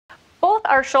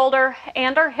Both our shoulder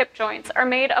and our hip joints are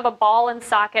made of a ball and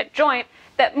socket joint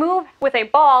that move with a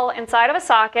ball inside of a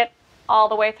socket all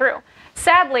the way through.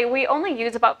 Sadly, we only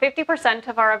use about 50%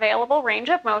 of our available range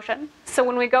of motion, so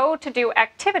when we go to do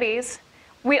activities,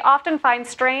 we often find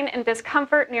strain and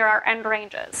discomfort near our end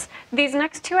ranges. These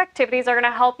next two activities are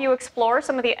going to help you explore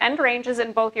some of the end ranges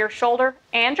in both your shoulder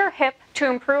and your hip to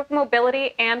improve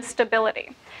mobility and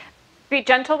stability. Be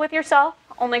gentle with yourself,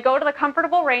 only go to the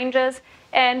comfortable ranges,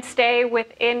 and stay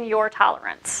within your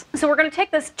tolerance. So we're going to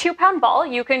take this 2-pound ball.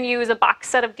 You can use a box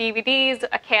set of DVDs,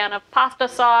 a can of pasta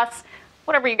sauce,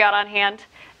 whatever you got on hand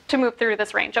to move through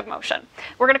this range of motion.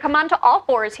 We're going to come onto all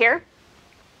fours here.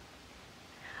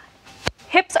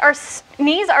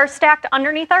 Knees are stacked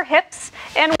underneath our hips,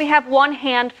 and we have one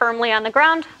hand firmly on the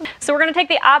ground. So we're going to take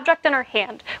the object in our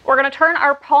hand. We're going to turn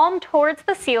our palm towards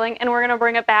the ceiling, and we're going to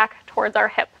bring it back towards our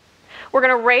hip. We're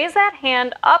going to raise that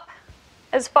hand up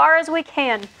as far as we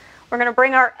can. We're going to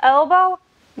bring our elbow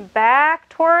back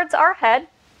towards our head,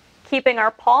 keeping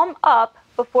our palm up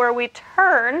before we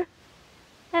turn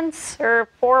and serve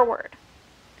forward.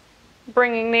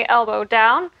 Bringing the elbow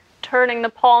down, turning the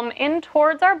palm in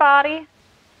towards our body,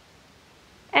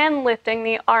 and lifting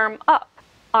the arm up.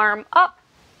 Arm up,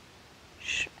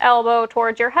 elbow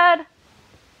towards your head,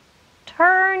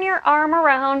 turn your arm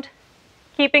around,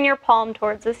 keeping your palm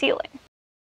towards the ceiling.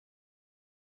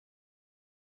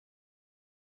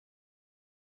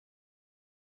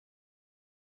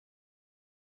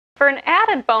 For an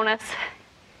added bonus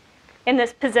in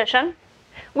this position,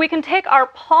 we can take our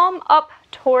palm up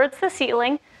towards the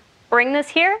ceiling, bring this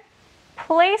here,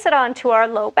 place it onto our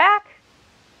low back,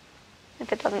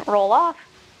 if it doesn't roll off.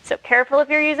 So careful if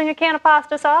you're using a can of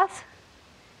pasta sauce.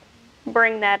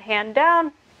 Bring that hand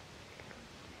down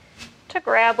to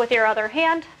grab with your other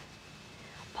hand.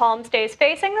 Palm stays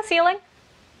facing the ceiling,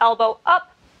 elbow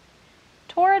up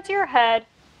towards your head,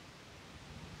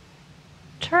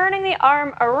 turning the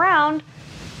arm around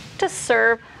to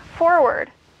serve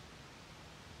forward.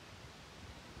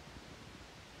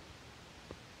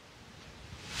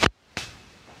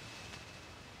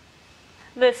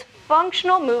 This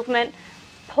functional movement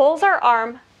pulls our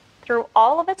arm through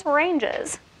all of its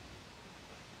ranges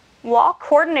while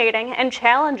coordinating and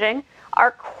challenging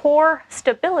our core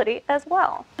stability as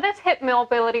well. For this hip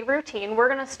mobility routine, we're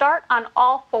going to start on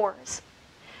all fours.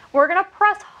 We're going to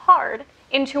press hard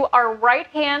into our right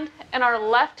hand and our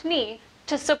left knee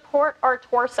to support our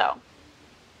torso.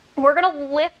 We're going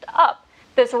to lift up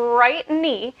this right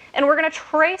knee and we're going to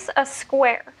trace a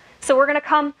square. So we're going to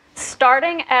come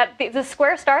starting at the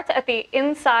square starts at the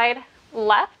inside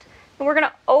left, and we're going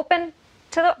to open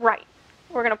to the right.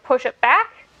 We're going to push it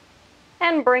back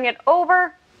and bring it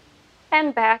over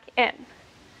and back in.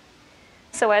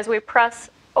 So as we press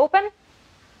open,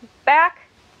 back,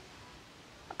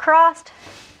 across,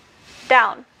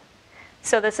 down.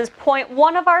 So this is point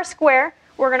 1 of our square.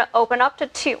 We're going to open up to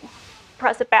 2,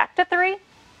 press it back to 3,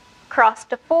 cross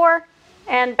to 4,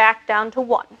 and back down to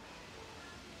 1.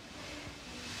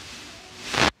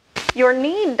 Your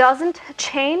knee doesn't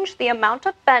change the amount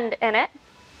of bend in it.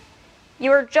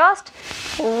 You're just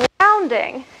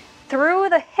rounding through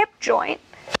the hip joint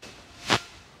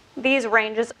these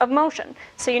ranges of motion.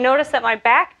 So you notice that my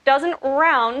back doesn't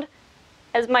round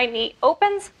as my knee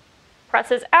opens,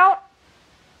 presses out,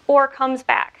 or comes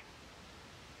back.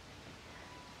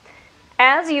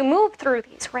 As you move through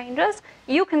these ranges,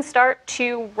 you can start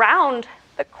to round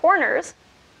the corners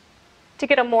to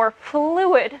get a more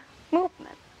fluid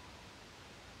movement.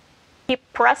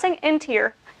 Keep pressing into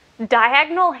your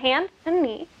diagonal hand and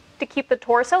knee to keep the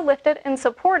torso lifted and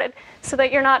supported so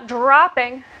that you're not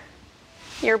dropping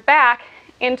your back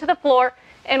into the floor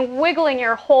and wiggling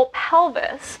your whole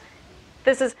pelvis.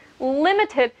 This is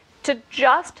limited to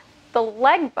just the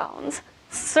leg bones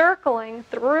circling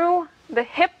through the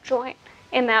hip joint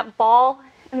in that ball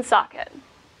and socket.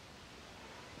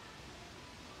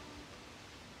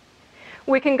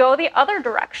 We can go the other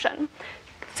direction.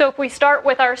 So if we start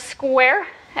with our square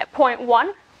at point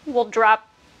 1, we'll drop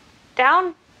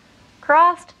down,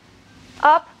 crossed,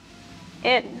 up,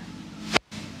 in.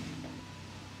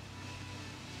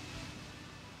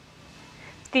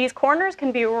 These corners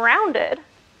can be rounded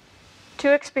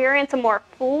to experience a more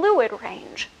fluid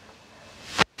range.